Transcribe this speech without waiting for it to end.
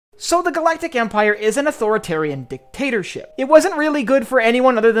So the Galactic Empire is an authoritarian dictatorship. It wasn't really good for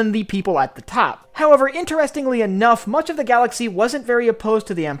anyone other than the people at the top. However, interestingly enough, much of the galaxy wasn't very opposed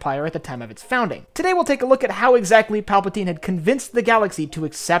to the Empire at the time of its founding. Today we'll take a look at how exactly Palpatine had convinced the galaxy to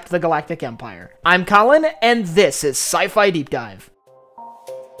accept the Galactic Empire. I'm Colin, and this is Sci-Fi Deep Dive.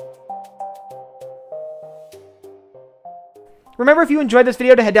 Remember, if you enjoyed this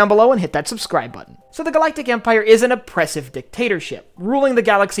video, to head down below and hit that subscribe button. So the Galactic Empire is an oppressive dictatorship, ruling the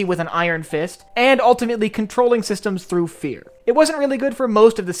galaxy with an iron fist, and ultimately controlling systems through fear. It wasn't really good for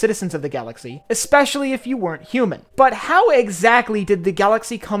most of the citizens of the galaxy, especially if you weren't human. But how exactly did the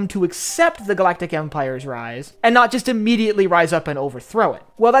galaxy come to accept the Galactic Empire's rise, and not just immediately rise up and overthrow it?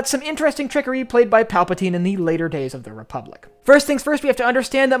 Well, that's some interesting trickery played by Palpatine in the later days of the Republic. First things first, we have to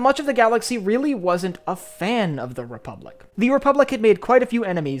understand that much of the galaxy really wasn't a fan of the Republic. The Republic had made quite a few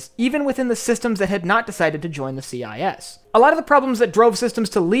enemies, even within the systems that had not decided to join the CIS. A lot of the problems that drove systems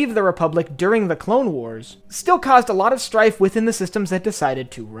to leave the Republic during the Clone Wars still caused a lot of strife within the systems that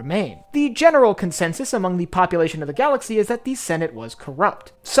decided to remain. The general consensus among the population of the galaxy is that the Senate was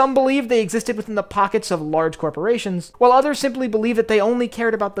corrupt. Some believed they existed within the pockets of large corporations, while others simply believed that they only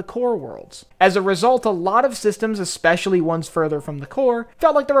cared about the core worlds. As a result, a lot of systems, especially ones further from the core,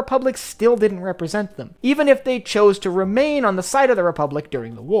 felt like the Republic still didn't represent them, even if they chose to remain on the side of the Republic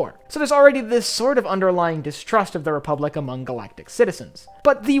during the war. So there's already this sort of underlying distrust of the Republic among galactic citizens.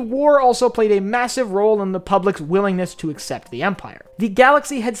 But the war also played a massive role in the public's willingness to accept the Empire. The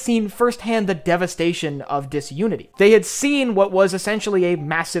galaxy had seen firsthand the devastation of disunity. They had seen what was essentially a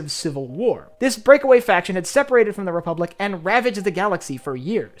massive civil war. This breakaway faction had separated from the Republic and ravaged the galaxy for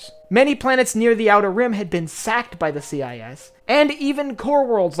years. Many planets near the Outer Rim had been sacked by the CIS, and even core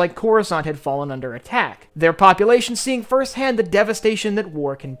worlds like Coruscant had fallen under attack, their population seeing firsthand the devastation that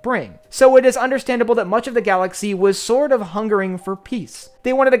war can bring. So it is understandable that much of the galaxy was sort of hungering for peace.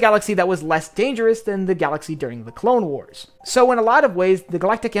 They wanted a galaxy that was less dangerous than the galaxy during the Clone Wars. So in a lot of ways, the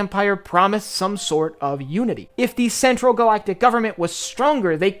Galactic Empire promised some sort of unity. If the central galactic government was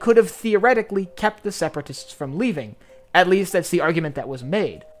stronger, they could have theoretically kept the Separatists from leaving. At least that's the argument that was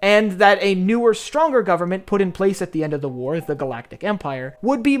made. And that a newer, stronger government put in place at the end of the war, the Galactic Empire,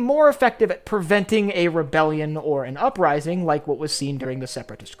 would be more effective at preventing a rebellion or an uprising like what was seen during the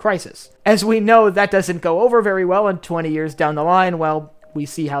Separatist crisis. As we know, that doesn't go over very well, and 20 years down the line, well, we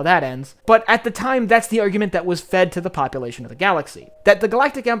see how that ends. But at the time, that's the argument that was fed to the population of the galaxy. That the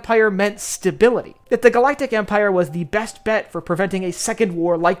Galactic Empire meant stability. That the Galactic Empire was the best bet for preventing a second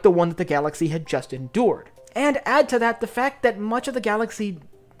war like the one that the galaxy had just endured. And add to that the fact that much of the galaxy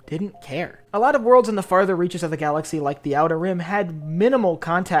didn't care. A lot of worlds in the farther reaches of the galaxy, like the Outer Rim, had minimal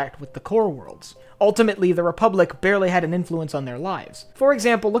contact with the core worlds. Ultimately, the Republic barely had an influence on their lives. For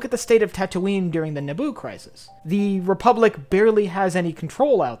example, look at the state of Tatooine during the Naboo crisis. The Republic barely has any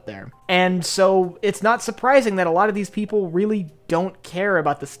control out there, and so it's not surprising that a lot of these people really don't care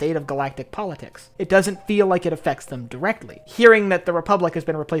about the state of galactic politics. It doesn't feel like it affects them directly. Hearing that the Republic has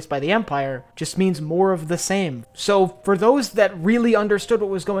been replaced by the Empire just means more of the same. So for those that really understood what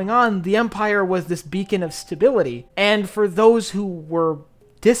was going on, the Empire was this beacon of stability, and for those who were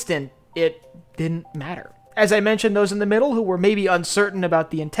distant, it didn't matter. As I mentioned, those in the middle, who were maybe uncertain about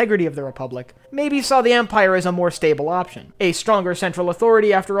the integrity of the Republic, maybe saw the Empire as a more stable option. A stronger central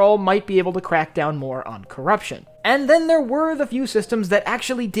authority, after all, might be able to crack down more on corruption. And then there were the few systems that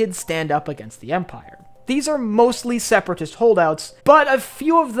actually did stand up against the Empire. These are mostly Separatist holdouts, but a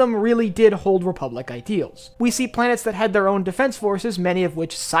few of them really did hold Republic ideals. We see planets that had their own defense forces, many of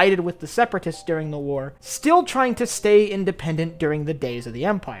which sided with the Separatists during the war, still trying to stay independent during the days of the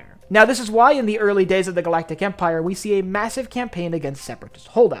Empire. Now, this is why in the early days of the Galactic Empire, we see a massive campaign against Separatist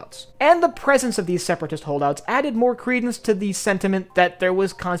holdouts. And the presence of these Separatist holdouts added more credence to the sentiment that there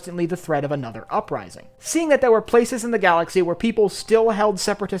was constantly the threat of another uprising. Seeing that there were places in the galaxy where people still held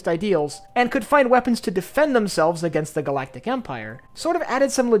Separatist ideals, and could find weapons to defend themselves against the Galactic Empire, sort of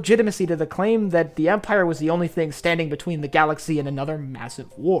added some legitimacy to the claim that the Empire was the only thing standing between the galaxy and another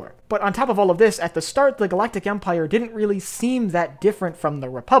massive war. But on top of all of this, at the start, the Galactic Empire didn't really seem that different from the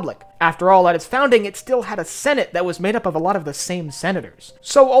Republic. After all, at its founding, it still had a Senate that was made up of a lot of the same senators.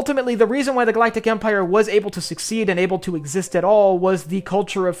 So ultimately, the reason why the Galactic Empire was able to succeed and able to exist at all was the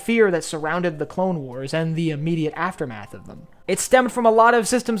culture of fear that surrounded the Clone Wars and the immediate aftermath of them. It stemmed from a lot of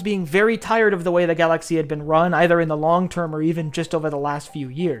systems being very tired of the way the galaxy had been run, either in the long term or even just over the last few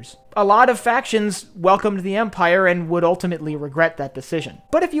years. A lot of factions welcomed the Empire and would ultimately regret that decision.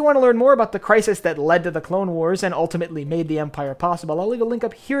 But if you want to learn more about the crisis that led to the Clone Wars and ultimately made the Empire possible, I'll leave a link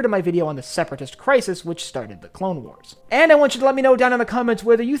up here to my video on the Separatist crisis which started the Clone Wars. And I want you to let me know down in the comments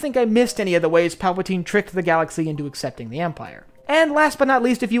whether you think I missed any of the ways Palpatine tricked the galaxy into accepting the Empire. And last but not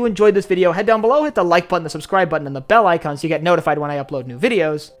least, if you enjoyed this video, head down below, hit the like button, the subscribe button, and the bell icon so you get notified when I upload new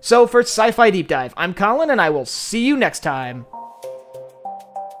videos. So for Sci-Fi Deep Dive, I'm Colin, and I will see you next time.